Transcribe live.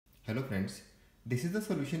Hello friends, this is the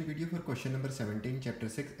solution video for question number 17 chapter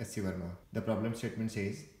 6 HC Verma. The problem statement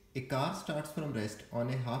says, a car starts from rest on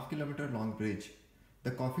a half kilometer long bridge.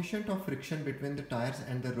 The coefficient of friction between the tires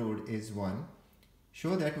and the road is 1.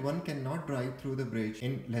 Show that one cannot drive through the bridge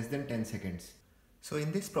in less than 10 seconds. So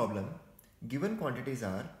in this problem, given quantities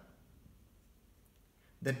are,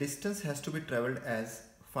 the distance has to be traveled as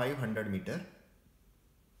 500 meter,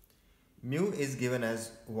 mu is given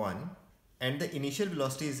as 1, and the initial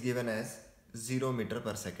velocity is given as 0 meter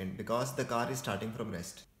per second because the car is starting from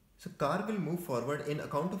rest. So car will move forward in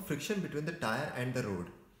account of friction between the tire and the road.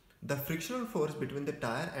 The frictional force between the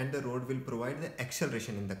tire and the road will provide the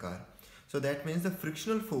acceleration in the car. So that means the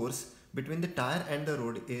frictional force between the tire and the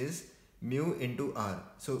road is mu into r.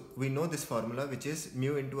 So we know this formula, which is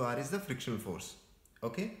mu into r is the frictional force.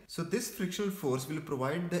 Okay, so this frictional force will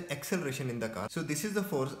provide the acceleration in the car. So this is the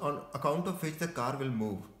force on account of which the car will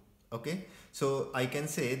move. Okay, so I can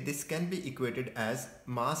say this can be equated as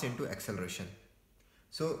mass into acceleration.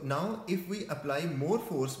 So now if we apply more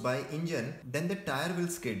force by engine, then the tire will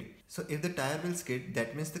skid. So if the tire will skid,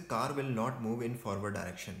 that means the car will not move in forward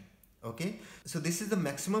direction. Okay, so this is the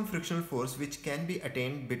maximum frictional force which can be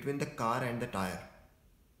attained between the car and the tire.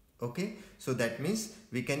 Okay, so that means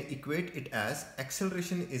we can equate it as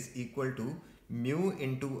acceleration is equal to mu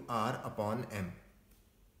into r upon m.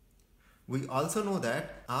 We also know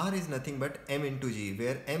that r is nothing but m into g,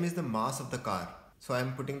 where m is the mass of the car. So I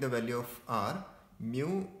am putting the value of r,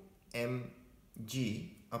 mu m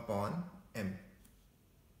g upon m.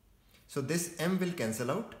 So this m will cancel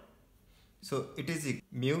out. So it is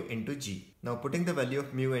mu into g. Now putting the value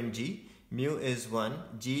of mu and g, mu is 1,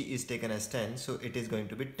 g is taken as 10, so it is going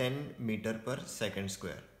to be 10 meter per second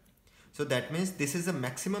square. So that means this is the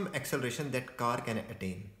maximum acceleration that car can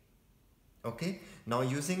attain. Okay, now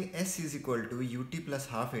using s is equal to ut plus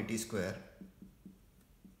half at square,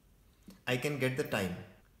 I can get the time.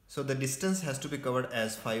 So the distance has to be covered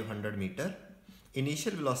as 500 meter.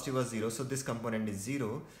 Initial velocity was 0, so this component is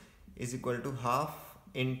 0, is equal to half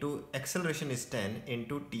into acceleration is 10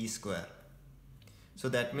 into t square. So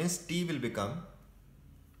that means t will become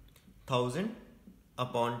 1000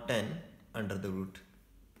 upon 10 under the root.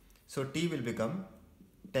 So t will become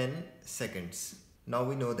 10 seconds. Now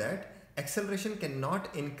we know that acceleration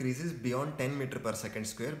cannot increases beyond 10 meter per second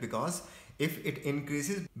square, because if it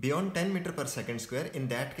increases beyond 10 meter per second square, in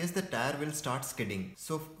that case the tire will start skidding.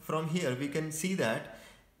 So from here we can see that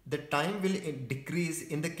the time will decrease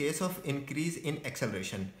in the case of increase in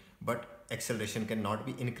acceleration, but acceleration cannot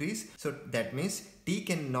be increased. So that means t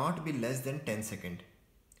cannot be less than 10 seconds.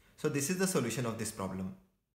 So this is the solution of this problem.